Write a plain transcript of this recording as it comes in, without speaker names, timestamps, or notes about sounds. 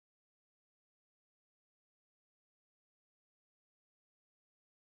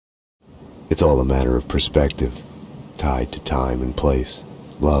It's all a matter of perspective, tied to time and place,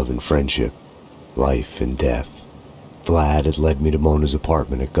 love and friendship, life and death. Vlad had led me to Mona's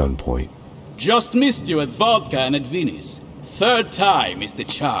apartment at gunpoint. Just missed you at vodka and at Vinny's. Third time is the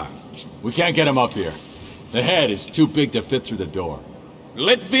charm. We can't get him up here. The head is too big to fit through the door.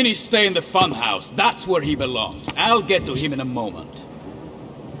 Let Vinny stay in the funhouse. That's where he belongs. I'll get to him in a moment.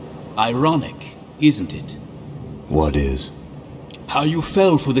 Ironic, isn't it? What is? How you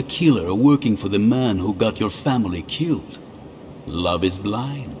fell for the killer working for the man who got your family killed. Love is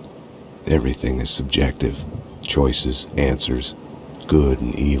blind. Everything is subjective. Choices, answers, good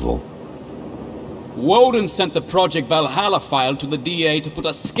and evil. Woden sent the Project Valhalla file to the DA to put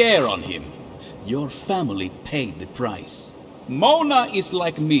a scare on him. Your family paid the price. Mona is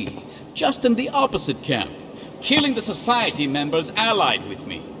like me, just in the opposite camp, killing the society members allied with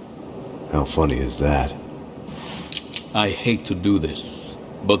me. How funny is that? I hate to do this,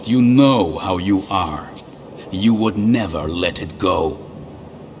 but you know how you are. You would never let it go.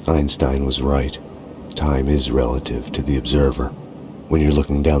 Einstein was right. Time is relative to the observer. When you're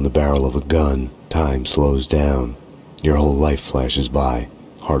looking down the barrel of a gun, time slows down. Your whole life flashes by,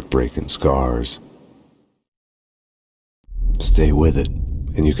 heartbreak and scars. Stay with it,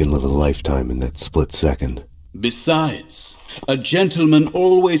 and you can live a lifetime in that split second. Besides, a gentleman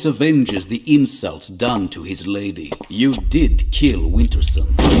always avenges the insults done to his lady. You did kill Winterson.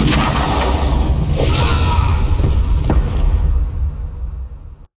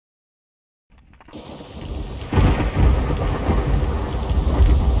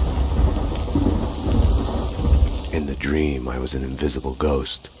 In the dream, I was an invisible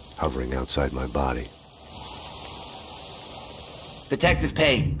ghost, hovering outside my body. Detective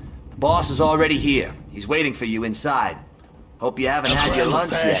Payne, the boss is already here. He's waiting for you inside. Hope you haven't had your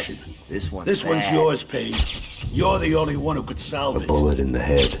lunch yet. This one's yours, Payne. You're the only one who could solve A it. bullet in the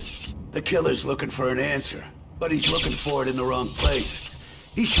head. The killer's looking for an answer, but he's looking for it in the wrong place.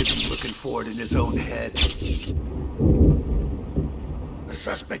 He should be looking for it in his own head. The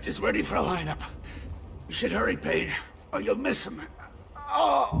suspect is ready for a lineup. You should hurry, Payne, or you'll miss him.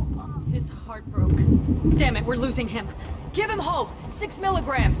 Oh! His heart broke. Damn it, we're losing him. Give him hope. 6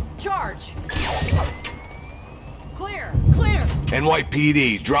 milligrams. Charge. Clear. Clear.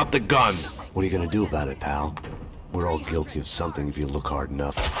 NYPD, drop the gun. What are you gonna do about it, pal? We're all guilty of something if you look hard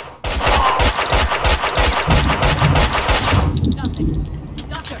enough. Nothing.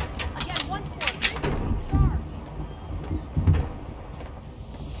 Doctor, again, one score. 350. Charge.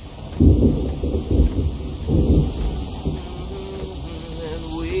 And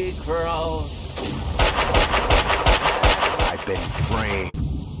we cross. I've been framed.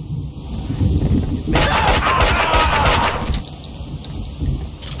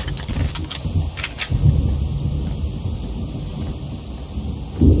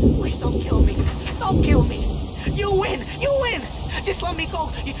 Please don't kill me. Don't kill me. You win. You win. Just let me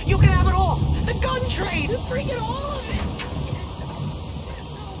go. You can have it all. The gun trade. Bring it all of it.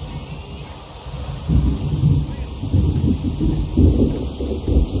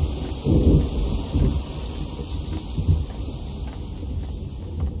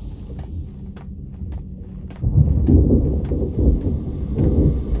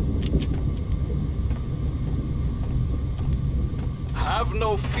 Have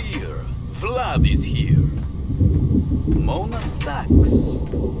no fear. Vlad is here. Mona Sachs.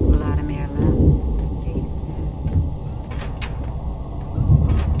 Vladimir left. He's dead.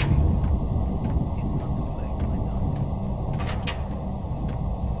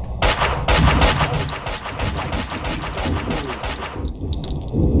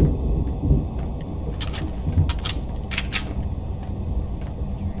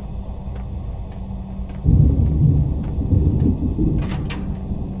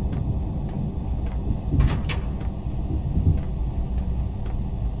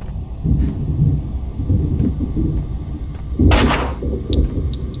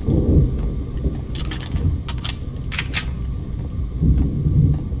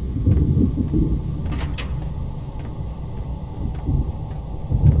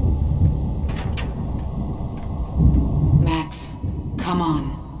 Max, come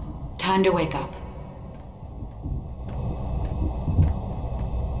on. Time to wake up.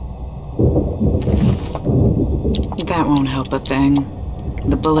 That won't help a thing.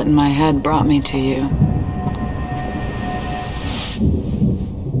 The bullet in my head brought me to you.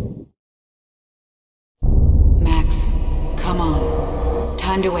 Max, come on.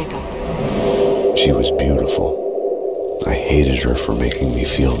 Time to wake up. She was beautiful. I hated her for making me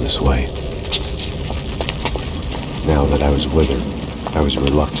feel this way. Now that I was with her, I was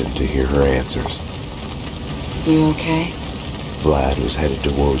reluctant to hear her answers. You okay? Vlad was headed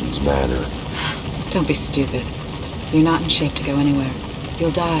to Woden's manor, Don't be stupid. You're not in shape to go anywhere.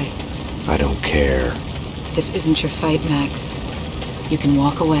 You'll die. I don't care. This isn't your fight, Max. You can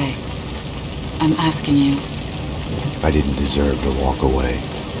walk away. I'm asking you. I didn't deserve to walk away.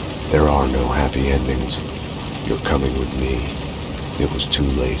 There are no happy endings. You're coming with me. It was too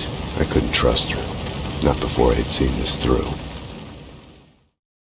late. I couldn't trust her. Not before I had seen this through.